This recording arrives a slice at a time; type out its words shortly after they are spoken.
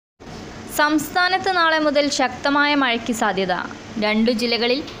സംസ്ഥാനത്ത് നാളെ മുതൽ ശക്തമായ മഴയ്ക്ക് സാധ്യത. 2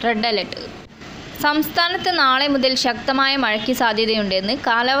 ജില്ലകളിൽ റെഡ് അലർട്ട്. സംസ്ഥാനത്ത് നാളെ മുതൽ ശക്തമായ മഴയ്ക്ക് സാധ്യതയുണ്ടെന്ന്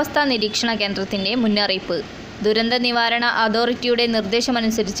കാലാവസ്ഥാ നിരീക്ഷണ കേന്ദ്രത്തിൻ്റെ മുന്നറിയിപ്പ്. ദുരന്ത നിവാരണ അതോറിറ്റിയുടെ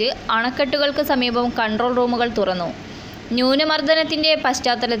നിർദ്ദേശമനുസരിച്ച് അണക്കെട്ടുകൾക്ക് സമീപം കൺട്രോൾ റൂമുകൾ തുറന്നു. ന്യൂനമർദ്ദനത്തിൻ്റെ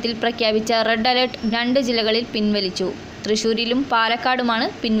പശ്ചാത്തലത്തിൽ പ്രഖ്യാപിച്ച റെഡ് അലർട്ട് 2 ജില്ലകളിൽ പിൻവലിച്ചു. തൃശ്ശൂരിലും പാലക്കാടുമാണ്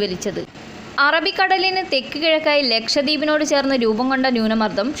പിൻവലിച്ചത്. അറബിക്കടലിന് തെക്ക് കിഴക്കായി ലക്ഷദ്വീപിനോട് ചേർന്ന് രൂപം കൊണ്ട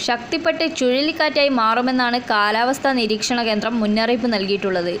ന്യൂനമർദ്ദം ശക്തിപ്പെട്ട് ചുഴലിക്കാറ്റായി മാറുമെന്നാണ് കാലാവസ്ഥാ നിരീക്ഷണ കേന്ദ്രം മുന്നറിയിപ്പ്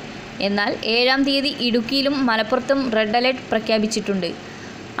നൽകിയിട്ടുള്ളത്. എന്നാൽ 7-ാം തീയതി ഇടുക്കിയിലും മലപ്പുറത്തും റെഡ് അലർട്ട് പ്രഖ്യാപിച്ചിട്ടുണ്ട്.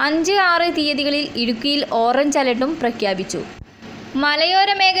 5, 6 തീയതികളിൽ ഇടുക്കിയിൽ ഓറഞ്ച് അലർട്ടും പ്രഖ്യാപിച്ചു. മലയോര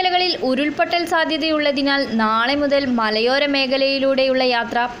മേഖലകളിൽ ഉരുൾപൊട്ടൽ സാധ്യതയുള്ളതിനാൽ നാളെ മുതൽ മലയോര മേഖലയിലൂടെയുള്ള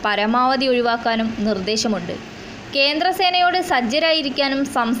യാത്ര പരമാവധി ഒഴിവാക്കാനും നിർദ്ദേശമുണ്ട്. കേന്ദ്രസേനയോട് സജ്ജരായിരിക്കാനും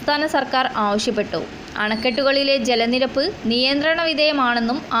സംസ്ഥാന സർക്കാർ ആവശ്യപ്പെട്ടു. അണക്കെട്ടുകളിലെ ജലനിരപ്പ് നിയന്ത്രണ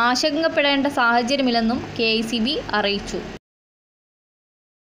വിധേയമാണെന്നും ആശങ്കപ്പെടേണ്ട സാഹചര്യമില്ലെന്നും KICB അറിയിച്ചു.